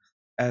ready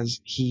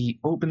as he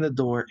opened the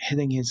door,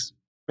 hitting his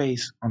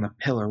face on a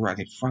pillar right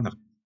in front of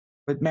him.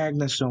 With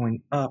Magna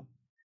showing up,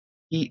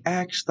 he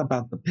asked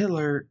about the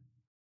pillar,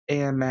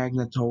 and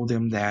Magna told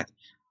him that,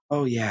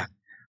 "Oh yeah,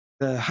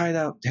 the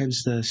hideout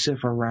tends to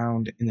shift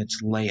around in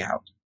its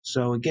layout,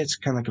 so it gets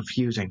kind of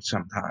confusing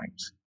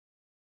sometimes."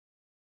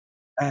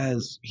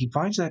 As he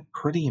finds that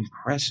pretty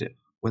impressive,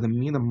 with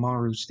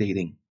Minamaru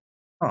stating,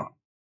 "Huh,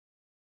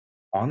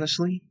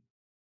 honestly,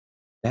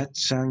 that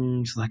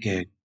sounds like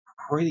a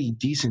pretty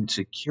decent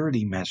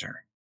security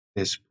measure.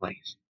 This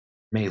place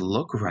may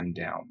look run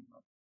down,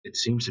 but it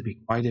seems to be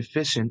quite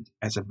efficient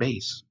as a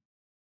base."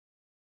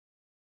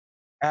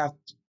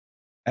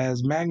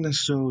 As Magnus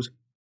shows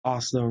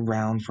Asta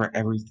around for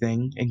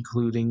everything,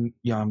 including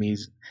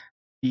Yami's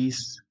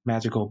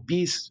magical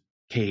beast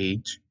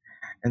cage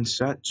and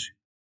such,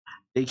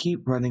 they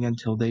keep running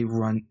until they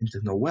run into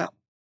the well.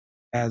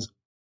 As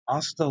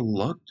Asta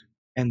looked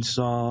and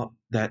saw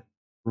that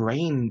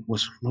rain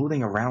was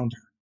floating around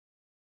her,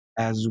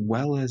 as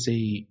well as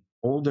a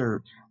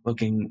older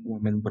looking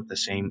woman with the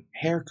same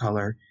hair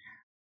color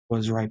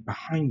was right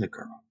behind the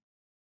girl.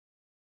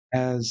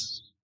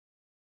 As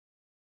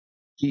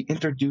he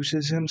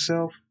introduces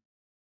himself,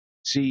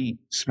 she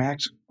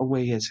smacks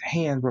away his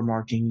hand,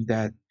 remarking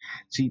that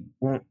she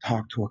won't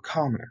talk to a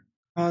commoner,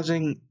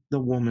 causing the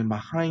woman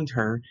behind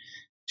her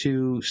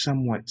to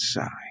somewhat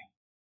sigh.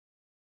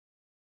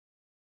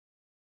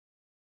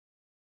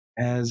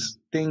 As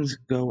things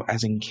go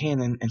as in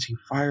canon, and she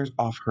fires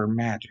off her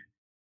magic,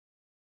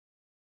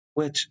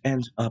 which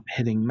ends up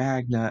hitting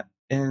Magna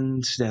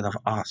instead of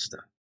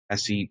Asta,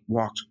 as she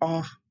walks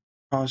off,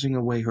 tossing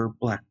away her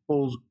Black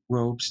Bull's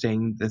robe,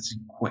 saying that she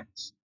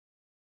quits.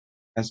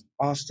 As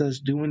Asta's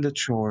doing the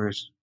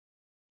chores,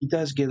 he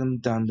does get them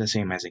done the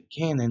same as in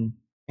canon,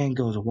 and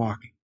goes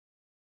walking,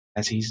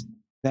 as he's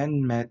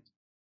then met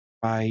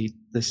by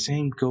the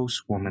same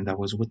ghost woman that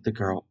was with the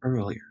girl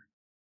earlier,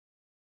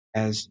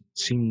 as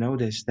she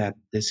noticed that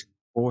this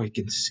boy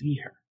can see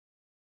her.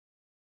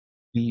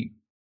 He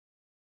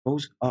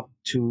goes up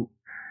to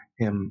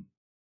him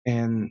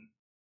and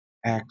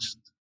asks,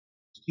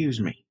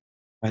 "Excuse me,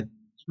 but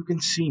you can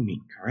see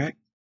me, correct?"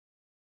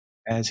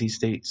 As he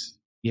states,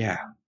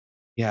 "Yeah,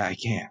 yeah, I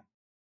can."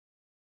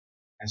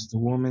 As the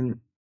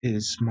woman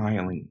is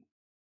smiling,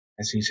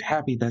 as he's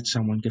happy that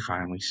someone could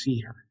finally see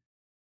her,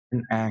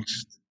 and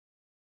asks,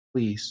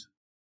 "Please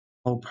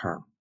help her,"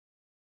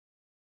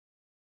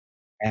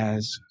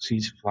 as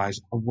she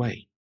flies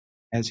away.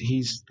 As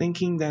he's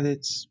thinking that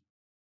it's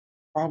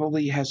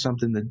probably has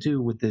something to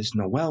do with this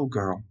Noelle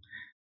girl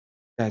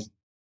that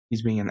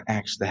he's being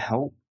asked to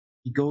help,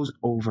 he goes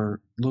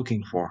over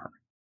looking for her,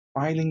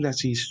 finding that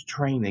she's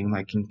training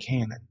like in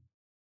canon.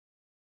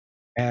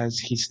 As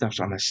he steps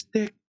on a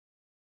stick,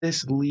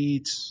 this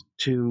leads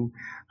to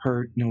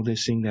her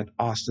noticing that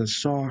Asta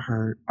saw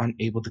her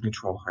unable to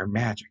control her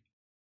magic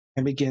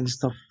and begins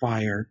to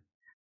fire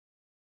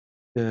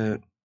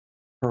the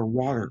her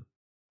water.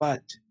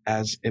 But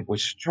as it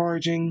was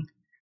charging,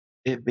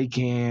 it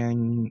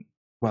began,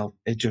 well,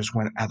 it just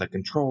went out of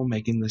control,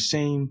 making the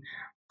same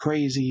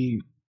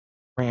crazy,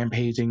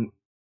 rampaging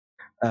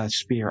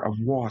spear of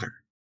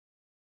water.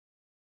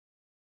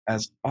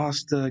 As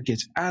Asta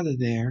gets out of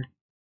there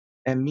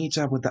and meets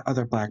up with the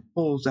other Black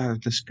Bulls that are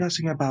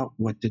discussing about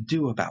what to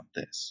do about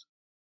this.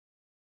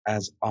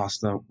 As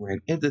Asta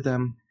ran into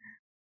them,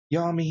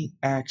 Yami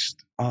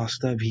asked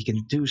Asta if he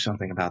can do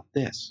something about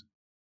this.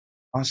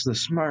 Asta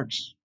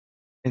smirks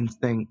and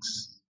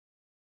thinks,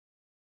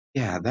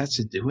 "Yeah, that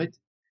should do it,"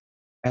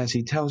 as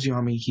he tells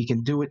Yami he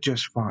can do it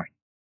just fine,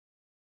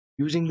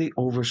 using the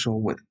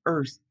Oversoul with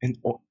Earth and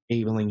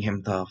enabling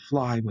him to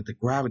fly with the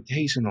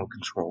gravitational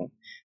control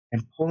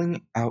and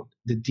pulling out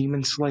the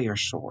Demon Slayer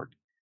sword.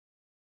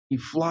 He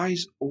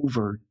flies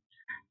over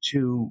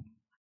to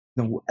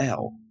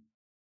Noel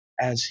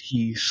as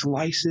he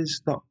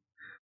slices the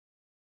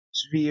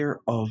sphere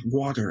of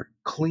water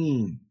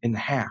clean in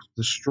half,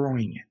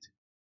 destroying it,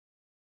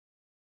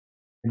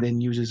 and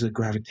then uses a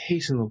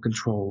gravitational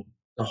control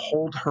to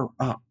hold her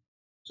up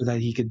so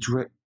that he could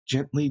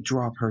gently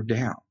drop her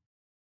down.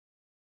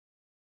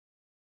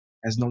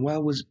 As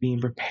Noelle was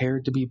being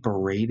prepared to be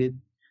berated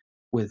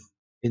with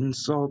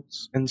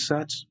insults and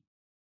such,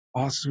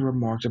 Austin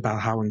remarked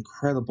about how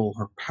incredible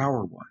her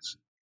power was,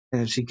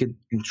 and if she could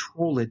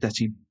control it, that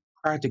she'd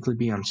practically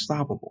be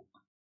unstoppable.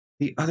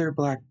 The other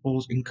Black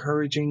Bulls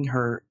encouraging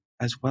her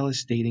as well as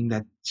stating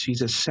that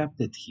she's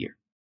accepted here.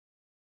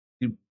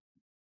 She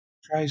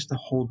tries to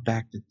hold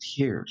back the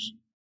tears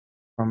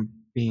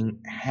from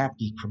being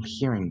happy from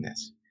hearing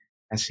this,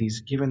 as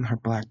he's given her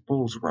Black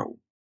Bull's robe.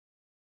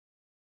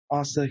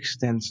 Asta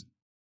extends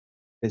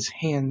his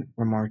hand,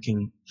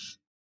 remarking,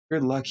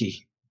 "You're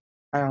lucky.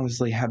 I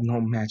honestly have no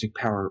magic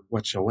power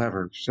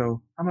whatsoever,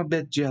 so I'm a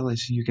bit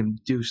jealous you can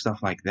do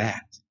stuff like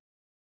that."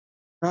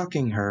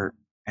 Shocking her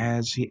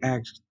as he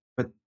asks,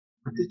 "But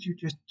what did you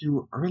just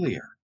do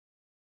earlier?"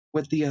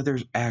 With the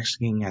others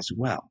asking as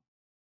well.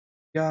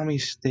 Yami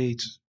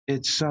states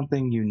it's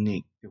something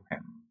unique to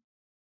him,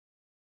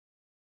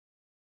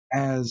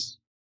 as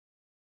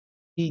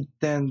he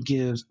then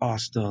gives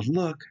Asta a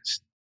look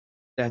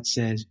that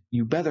says,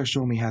 "You better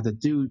show me how to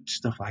do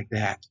stuff like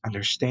that,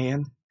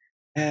 understand?"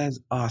 As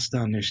Asta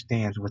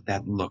understands what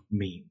that look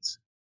means.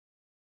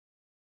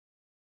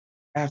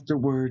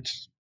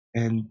 Afterwards,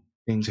 and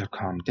things have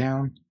calmed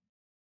down,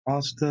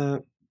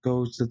 Asta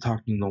goes to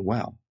talk to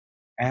Noelle,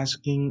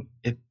 asking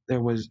if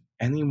there was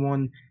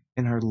anyone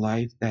in her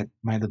life that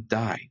might have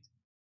died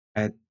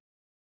that,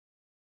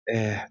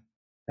 uh,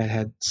 that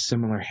had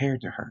similar hair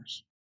to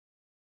hers.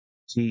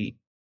 She,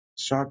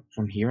 shocked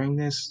from hearing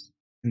this,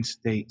 and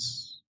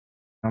states,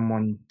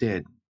 "Someone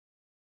did.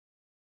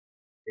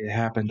 It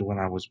happened when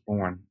I was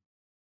born.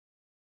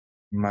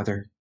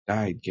 Mother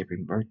died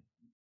giving birth.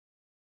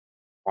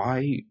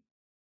 Why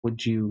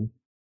would you?"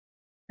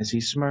 As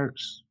he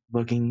smirks,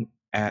 looking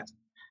at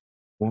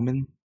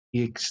woman,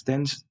 he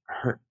extends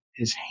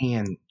his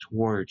hand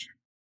towards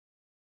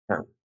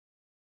her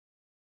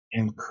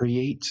and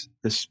creates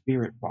the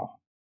spirit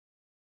ball.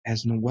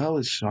 As Noelle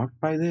is shocked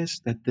by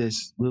this, that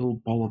this little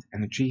ball of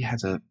energy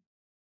has a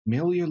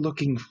familiar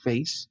looking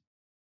face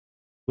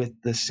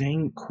with the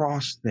same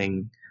cross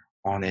thing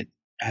on it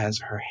as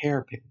her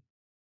hairpin.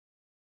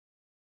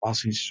 While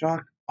she's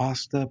shocked,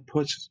 Asta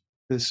puts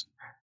this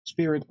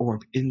spirit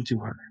orb into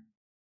her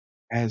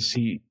as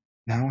she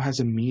now has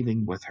a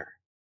meeting with her.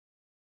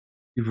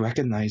 He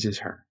recognizes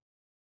her.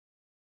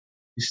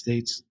 He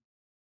states,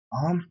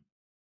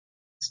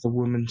 as the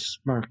woman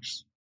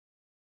smirks,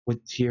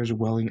 with tears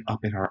welling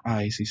up in her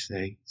eyes, he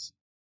says,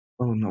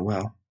 "Oh,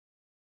 Noelle,"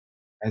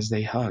 as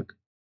they hug.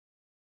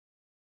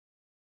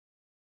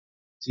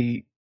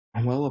 See,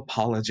 Noelle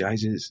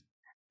apologizes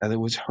that it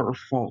was her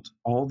fault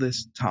all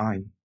this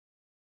time,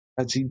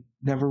 that she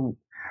never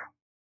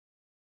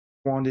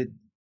wanted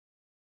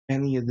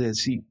any of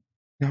this. She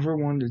never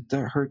wanted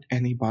to hurt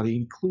anybody,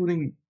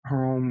 including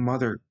her own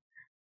mother.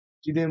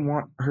 She didn't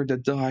want her to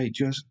die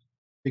just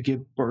to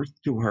give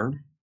birth to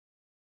her,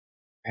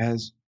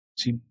 as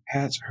she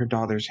pats her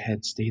daughter's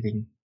head,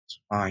 stating, "It's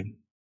fine.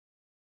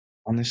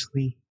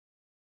 Honestly,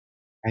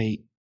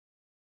 I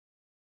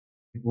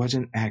it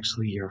wasn't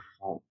actually your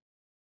fault.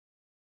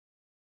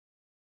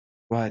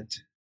 But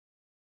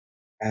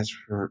as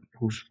for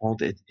whose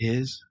fault it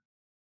is,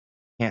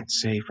 can't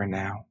say for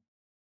now.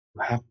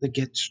 You have to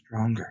get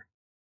stronger.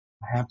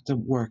 You have to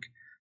work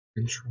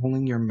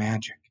controlling your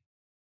magic.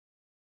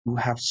 You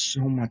have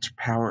so much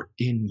power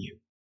in you.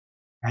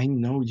 I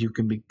know you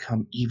can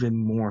become even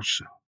more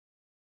so.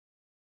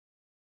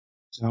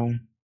 So,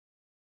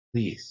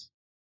 please,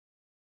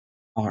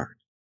 hard."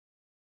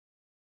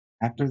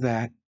 After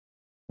that,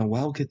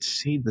 Noel could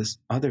see the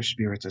other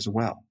spirits as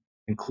well,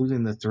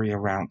 including the three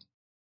around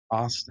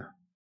Asta,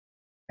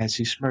 as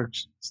she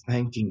smirks,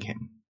 thanking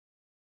him.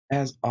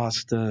 As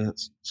Asta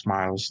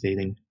smiles,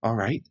 stating, "All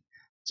right,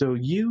 so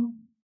you,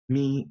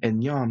 me,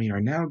 and Yami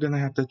are now gonna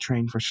have to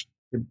train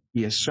to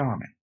be a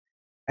shaman."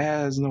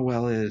 As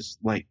Noel is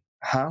like,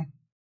 "Huh?"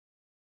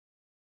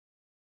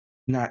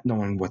 Not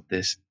knowing what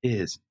this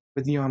is,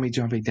 with Yami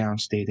jumping down,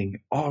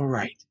 stating, "All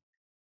right,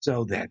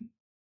 so then,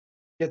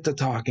 get to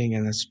talking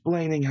and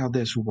explaining how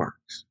this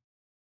works."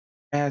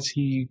 As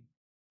he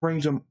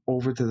brings them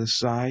over to the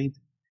side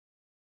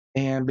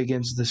and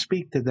begins to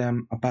speak to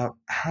them about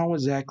how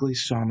exactly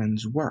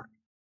shamans work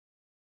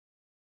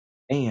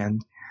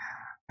and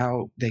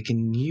how they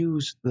can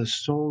use the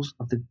souls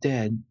of the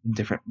dead in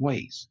different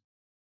ways.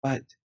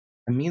 But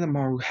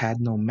Aminamoru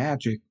had no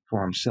magic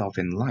for himself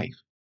in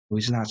life. He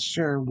was not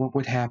sure what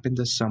would happen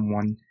to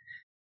someone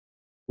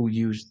who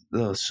used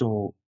the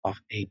soul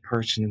of a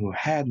person who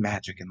had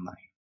magic in life.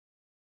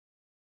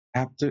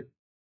 After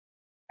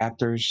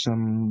after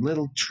some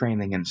little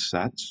training and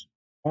such,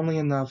 only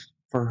enough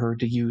for her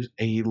to use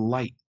a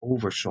light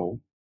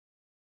oversoul,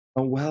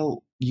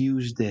 Noelle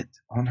used it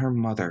on her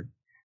mother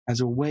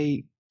as a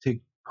way to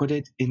put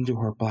it into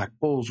her Black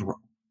Bull's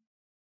robe,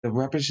 the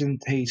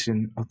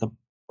representation of the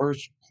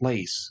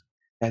birthplace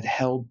that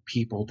held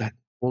people that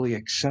fully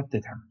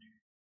accepted her.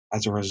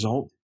 As a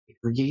result, it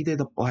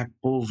created a Black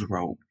Bull's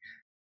robe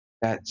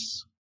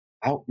that's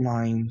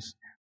outlines,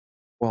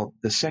 well,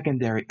 the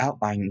secondary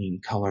outlining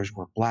colors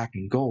were black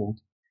and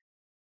gold,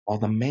 while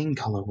the main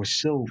color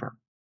was silver.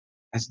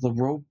 As the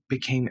rope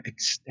became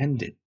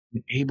extended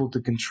and able to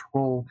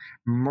control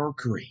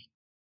mercury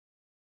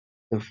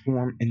to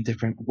form in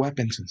different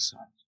weapons and such.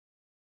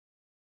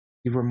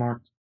 He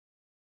remarked,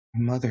 "My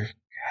mother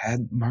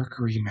had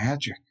mercury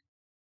magic,"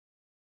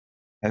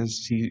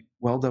 as he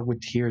welled up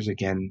with tears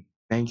again,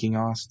 thanking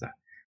Asta,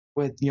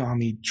 with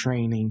Yami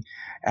training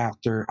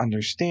after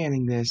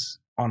understanding this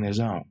on his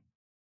own.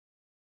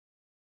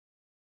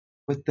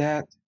 With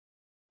that,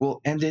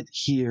 we'll end it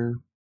here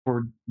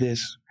for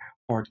this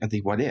part of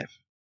the What If.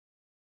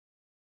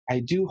 I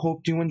do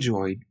hope you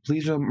enjoyed.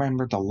 Please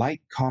remember to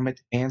like,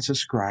 comment, and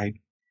subscribe,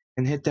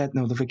 and hit that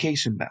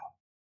notification bell.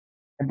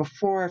 And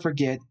before I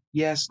forget,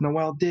 yes,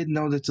 Noelle did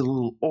notice a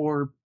little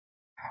orb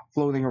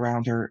floating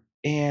around her,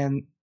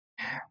 and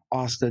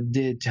Asta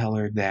did tell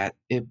her that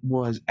it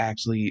was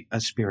actually a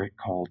spirit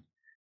called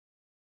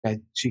that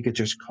she could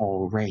just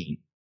call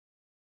Rain.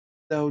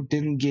 Though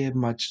didn't give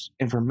much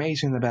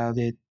information about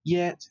it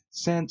yet,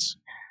 since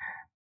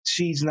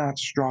she's not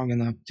strong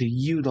enough to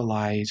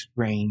utilize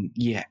Rain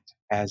yet,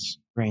 as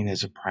Rain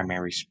is a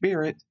primary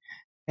spirit,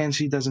 and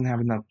she doesn't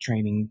have enough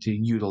training to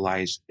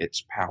utilize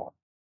its power.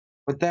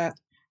 With that,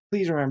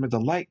 please remember to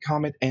like,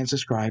 comment, and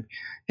subscribe,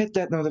 hit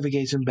that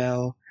notification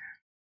bell,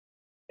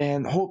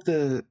 and hope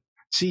to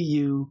see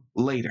you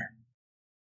later.